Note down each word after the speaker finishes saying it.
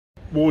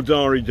War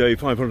Diary Day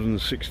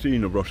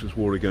 516 of Russia's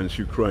war against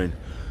Ukraine.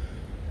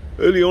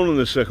 Early on in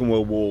the Second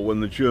World War,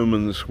 when the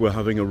Germans were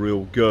having a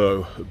real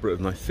go at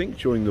Britain, I think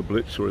during the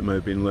Blitz, or it may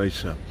have been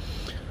later,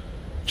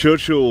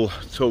 Churchill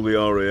told the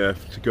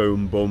RAF to go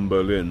and bomb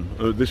Berlin.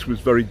 This was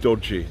very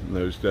dodgy in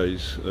those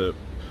days. The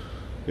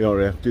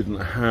RAF didn't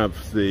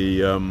have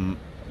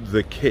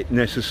the kit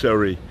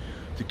necessary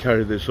to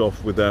carry this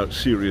off without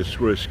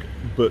serious risk,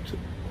 but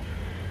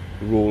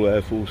the Royal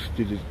Air Force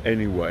did it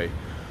anyway.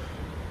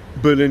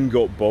 Berlin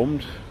got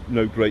bombed,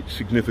 no great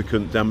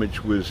significant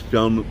damage was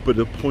done, but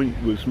a point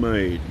was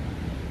made.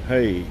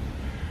 Hey,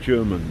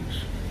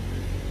 Germans,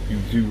 you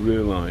do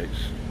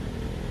realise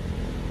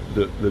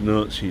that the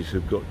Nazis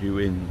have got you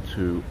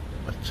into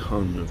a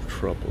ton of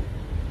trouble.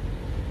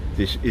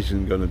 This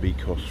isn't going to be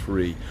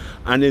cost-free.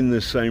 And in the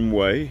same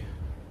way,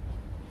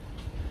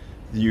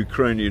 the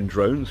Ukrainian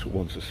drones,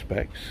 one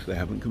suspects, they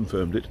haven't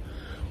confirmed it,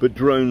 but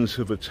drones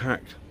have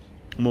attacked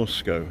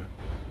Moscow,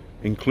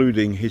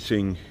 including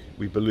hitting,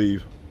 we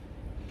believe,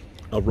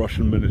 a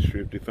Russian Ministry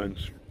of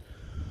Defense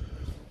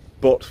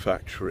bot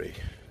factory.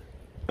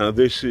 Now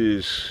this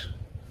is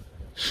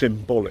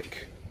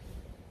symbolic,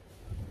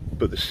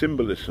 but the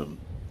symbolism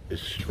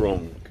is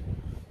strong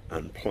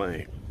and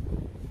plain.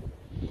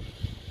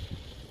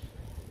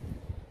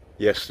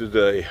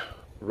 Yesterday,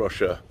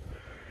 Russia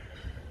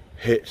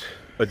hit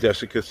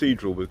Odessa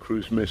Cathedral with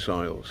cruise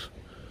missiles.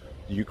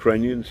 The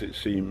Ukrainians, it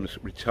seems,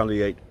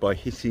 retaliate by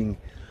hitting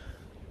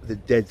the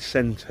dead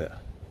center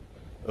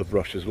of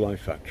Russia's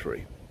life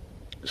factory.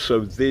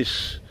 So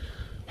this,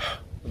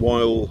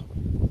 while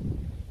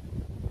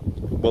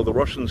the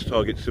Russians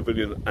target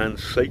civilian and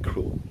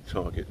sacral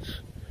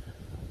targets,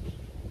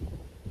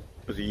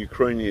 the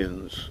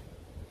Ukrainians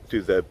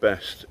do their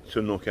best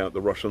to knock out the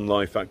Russian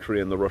life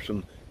factory and the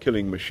Russian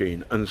killing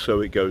machine, and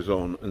so it goes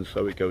on, and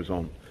so it goes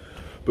on.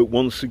 But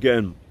once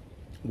again,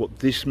 what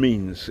this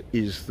means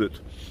is that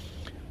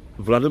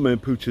Vladimir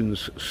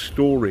Putin's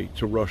story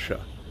to Russia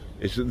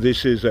is that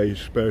this is a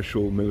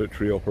special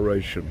military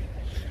operation,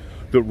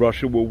 that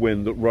Russia will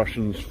win, that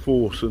Russians'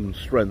 force and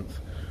strength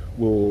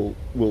will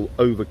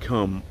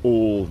overcome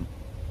all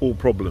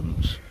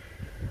problems.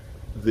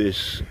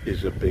 This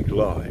is a big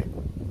lie.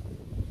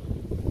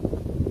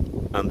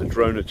 And the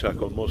drone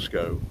attack on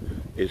Moscow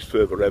is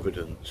further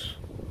evidence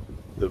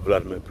that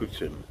Vladimir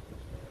Putin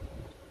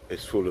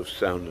is full of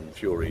sound and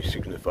fury,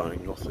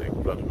 signifying nothing.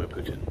 Vladimir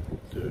Putin.